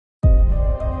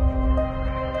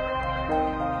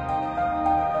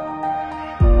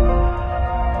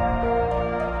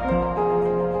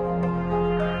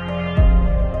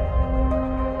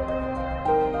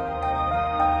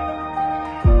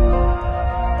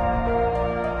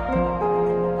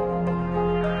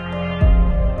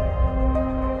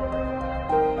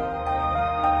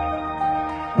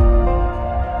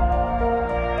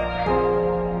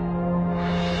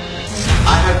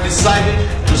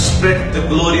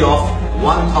glory of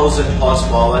 1000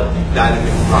 horsepower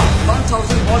dynamic plan.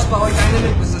 1000 horsepower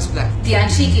dynamic business plan.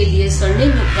 TIENS के लिए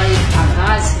स्वर्णिम युग का एक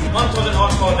आगाज है। 1000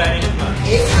 horsepower dynamic plan.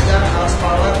 1000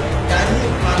 horsepower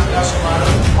dynamic plan का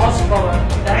शुभारंभ। Horsepower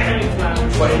dynamic plan.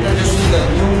 For introducing the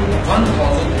new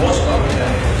 1000 horsepower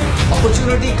dynamic.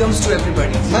 Opportunity comes to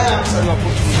everybody. मैं आप सबको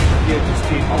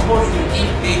opportunity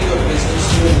take your business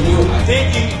to a new height.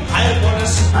 Taking higher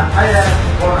bonus.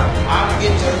 आपके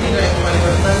जल्दी का एक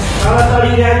परिवर्तन.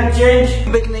 Taratari and change.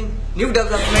 Beginning, new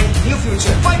development, new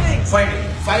future. Fighting. Fighting.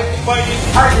 Fighting. Fighting.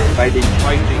 Fighting.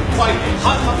 Fighting. Fighting.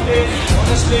 हर हफ्ते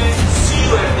honestly see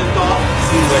you at the top.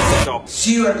 See you at the top.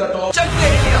 See you at the top. Chakde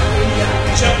India. India.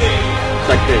 Chakde.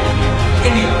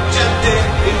 India. Chakde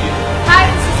India. Hi,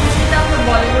 this is Nishita from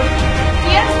Bollywood.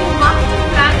 TIENS new marketing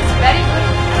plan is very good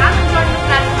and I'm enjoying the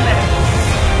plan very much.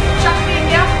 Chakde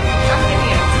India, Chakde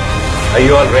TIENS. Are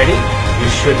you all ready? You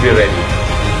should be ready.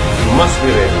 You must be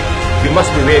ready. You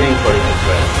must be waiting for it as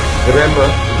well. Remember,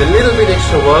 with a little bit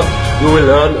extra work, you will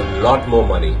earn a lot more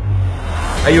money.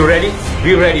 Are you ready?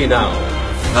 Be ready now.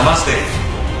 Namaste.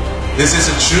 This is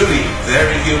a truly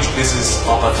very huge business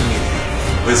opportunity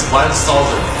with 1000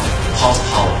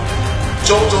 horsepower.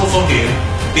 周周风云，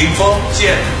顶峰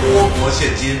见多国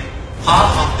现金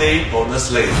，hard day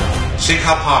bonus late，shake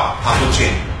up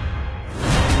hard，